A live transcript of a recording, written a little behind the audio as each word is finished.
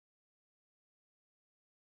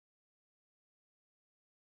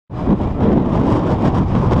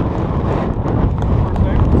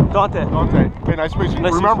Dante. Dante. Hey, nice to meet you.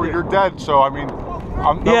 Nice Remember, to meet you. you're dead, so I mean,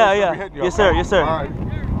 I'm Yeah. hitting you. Yes, sir. Yes, sir. All right.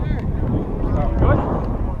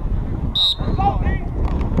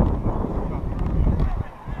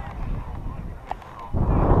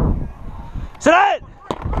 Sit it!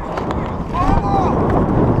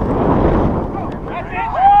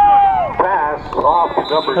 Pass off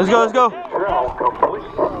number. Let's go. Complete.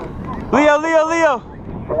 Leo.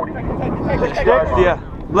 46 yards. Yeah.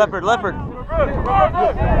 Leopard. Okay.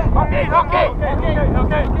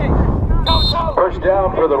 First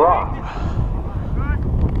down for the Rock.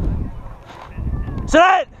 Sit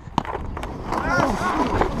it!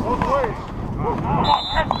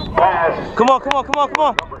 Pass. Come on. Come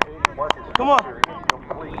on.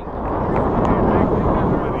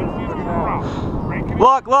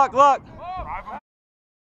 Lock.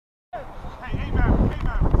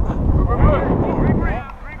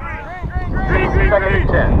 Second and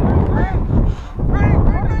 10.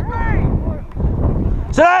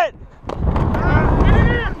 Sit it!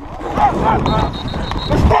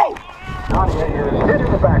 Nadia is hit in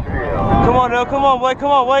the backfield. Come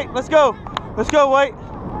on, wait. Let's go, wait.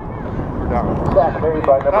 Sack made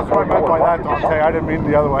by number That's what I meant by that, Dante. I didn't mean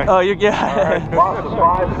the other way. Oh, yeah. Lost the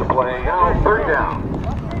 5 to play. Now third down.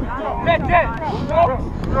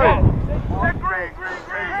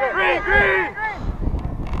 Green.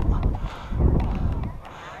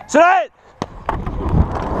 Sit it!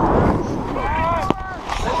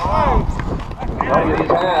 Nadia's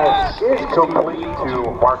pass is complete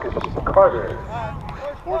to Marcus Carter.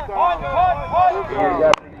 He is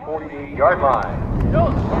at the 48-yard line.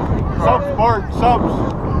 Subs, Bart, subs.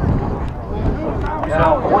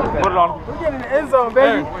 Now, Put it on. We're getting in the end zone,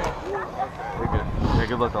 baby. Yeah,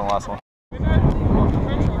 good luck on the last one.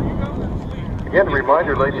 again, a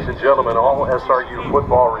reminder, ladies and gentlemen, all SRU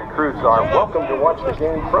football recruits are welcome to watch the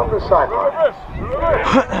game from the sideline.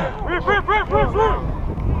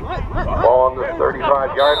 On the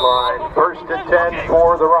 35-yard line, first and 10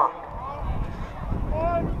 for the Rock.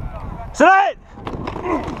 Sit it!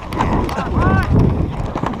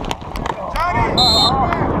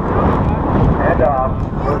 And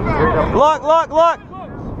Lock.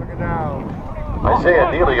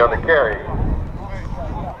 Isaiah Neely on the carry.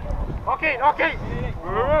 Okay.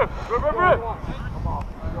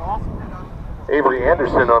 Avery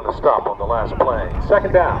Anderson on the stop on the last play.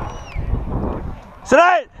 Second down. Sit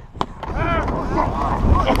it!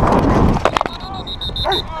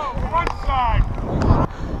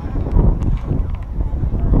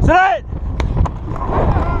 Sit it!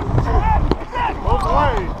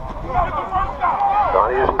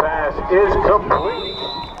 Donnie's pass is complete.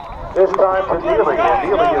 This time to Neely, and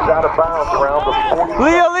Neely is out of bounds around the 40.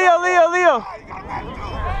 Leo.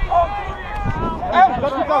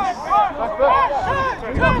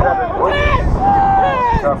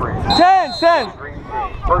 10.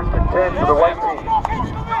 First and 10 for the white team.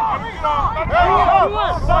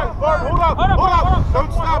 Hold up.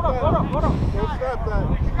 Don't stop that. Don't stop that.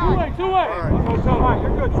 Two-way.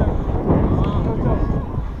 You're good, sir.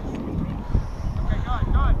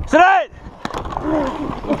 Sit it!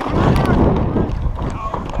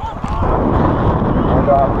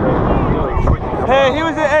 Hey,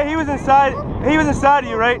 he was inside. He was inside of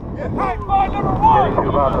you, right?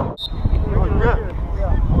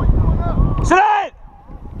 Sit it!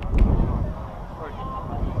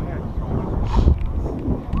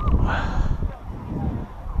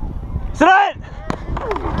 Sit it!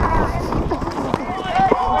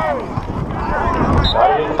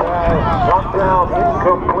 Drop down,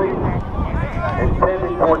 incomplete.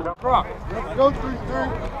 Intended for number. Go 3-3.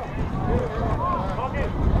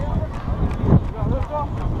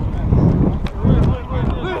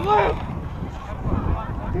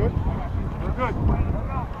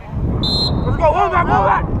 Let's go. Move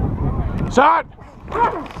back. Shot!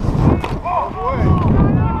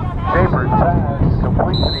 Chambers pass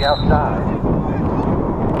complete to the outside.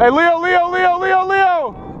 Hey, Leo!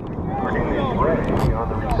 Cornelius Ray on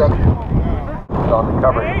the reception. On the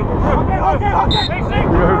coverage.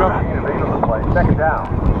 Innovative on the play. Second down.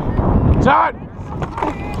 Shot!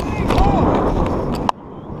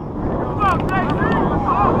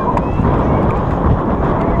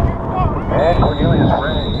 And Cornelius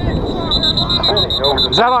Ray spinning over the.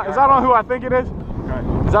 Is that on who I think it is?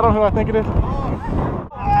 Is that on who I think it is?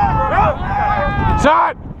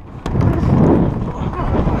 Shot!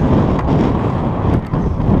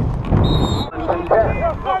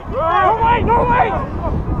 No way!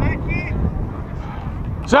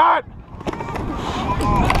 Shot!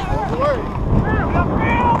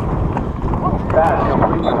 Pass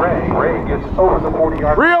complete to Ray. Ray gets over the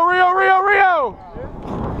 40-yard line. Rio!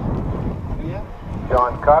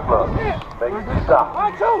 John Coglow makes the stop.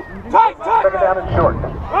 1, 2, tight, tight. Second down and short. 1,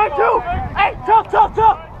 2, hey, tough.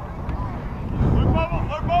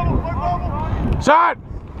 Shot!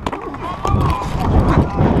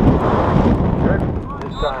 Good.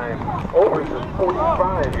 This time over the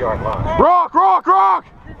 45-yard line. Rock!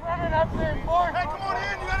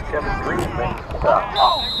 Kevin Green makes the stop.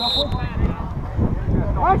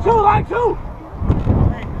 1, 2.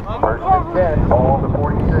 First and 10, ball on the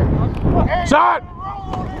 46. Shot!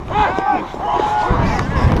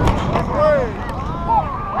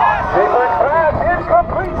 Chambers pass is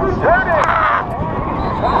complete, returning.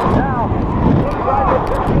 Down inside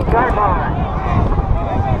the 15-yard line.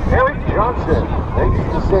 Eric Johnson makes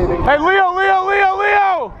the saving. Hey, Leo!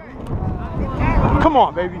 Come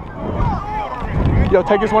on, baby. Yo,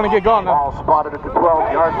 take this one and get gone now. Ball spotted at the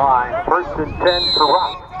 12-yard line. First and 10 for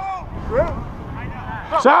Rock.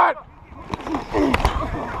 Shot!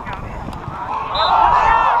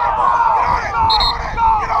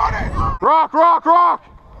 Rock!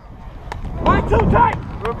 1, 2, tight.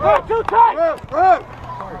 1, 2, tight.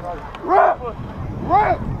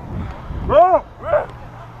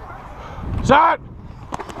 Shot!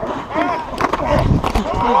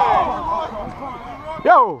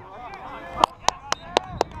 Yo!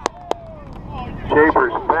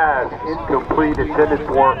 Chambers pass incomplete, intended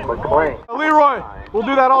for McLean. Leroy, we'll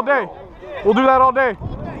do that all day.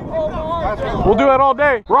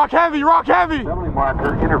 Rock heavy! Penalty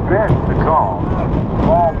marker interference to call.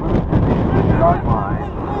 Ball moves to the 8-yard line.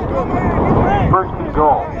 First and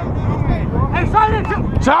goal. Hey, silence.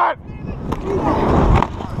 Shot!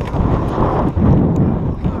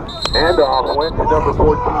 Handoff went to number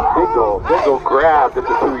 14, Bingo. Bingo grabbed at the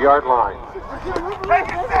 2-yard line.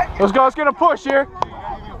 Let's go, let's get a push here.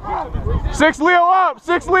 6 Leo up!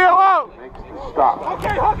 Makes the stop.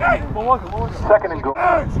 Okay. Second and goal.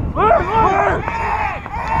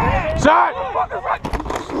 Shot!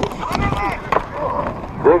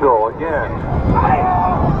 Bingo again.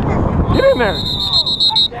 Get in there!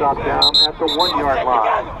 Stop down at the 1-yard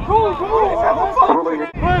line.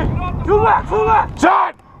 Two left.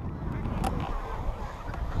 Shot!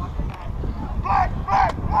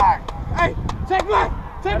 Hey, take black.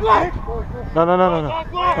 No.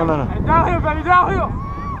 Downhill, baby, downhill.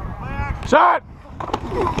 Shot!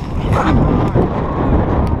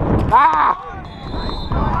 Ah!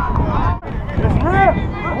 It's real.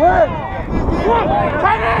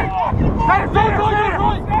 Tight end.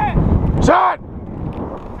 Shot!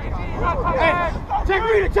 Hey, check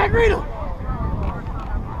Rita.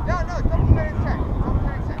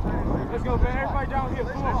 Let's go, man. Everybody downhill.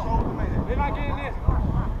 Come on. They're not getting in.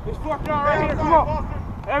 It's 4th down right here. Come on.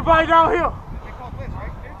 Everybody downhill.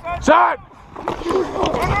 Shot!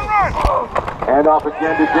 Hand off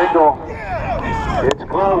again to Dingle. It's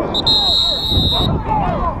close.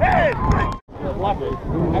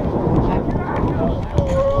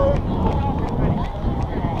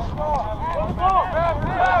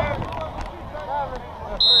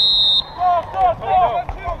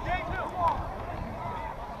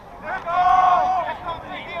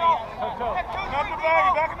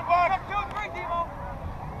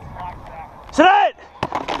 Sit!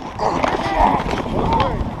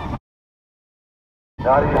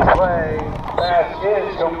 Not in play. Pass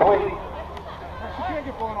is complete.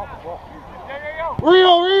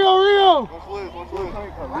 Rio! Let's lose.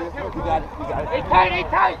 Hey,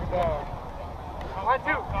 tight. 1, 2.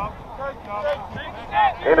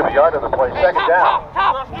 Gain of a yard on the play. Second down.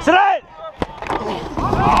 Sit!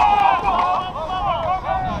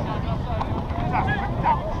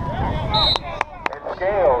 And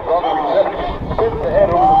Scales on the reception. Spins ahead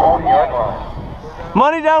over the 40-yard line.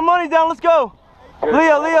 Money down, let's go!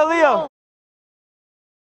 Leo!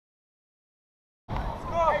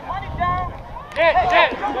 Get.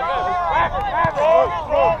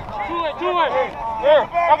 Do it. Here,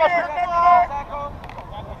 how about you?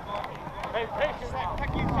 Hey,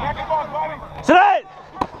 Sit!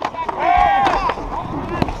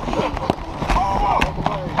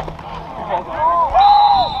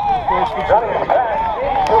 Johnny's pass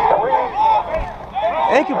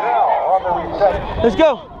incomplete. On the reception. Let's go!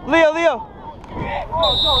 Leo!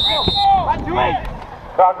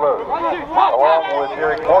 Coglow along with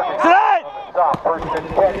Derek Morgan. Sit! Stop. First and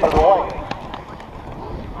 10 for the White.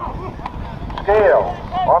 Scale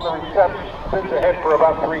on the reception. Spins ahead for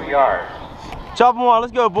about 3 yards. Chop them on,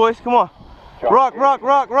 let's go, boys. Come on. Rock.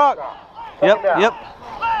 Yep.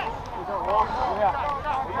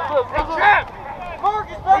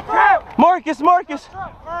 Marcus.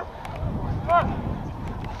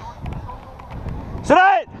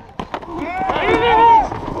 Sit!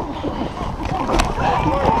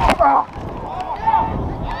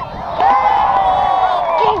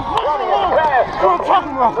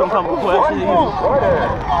 Right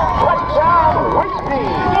down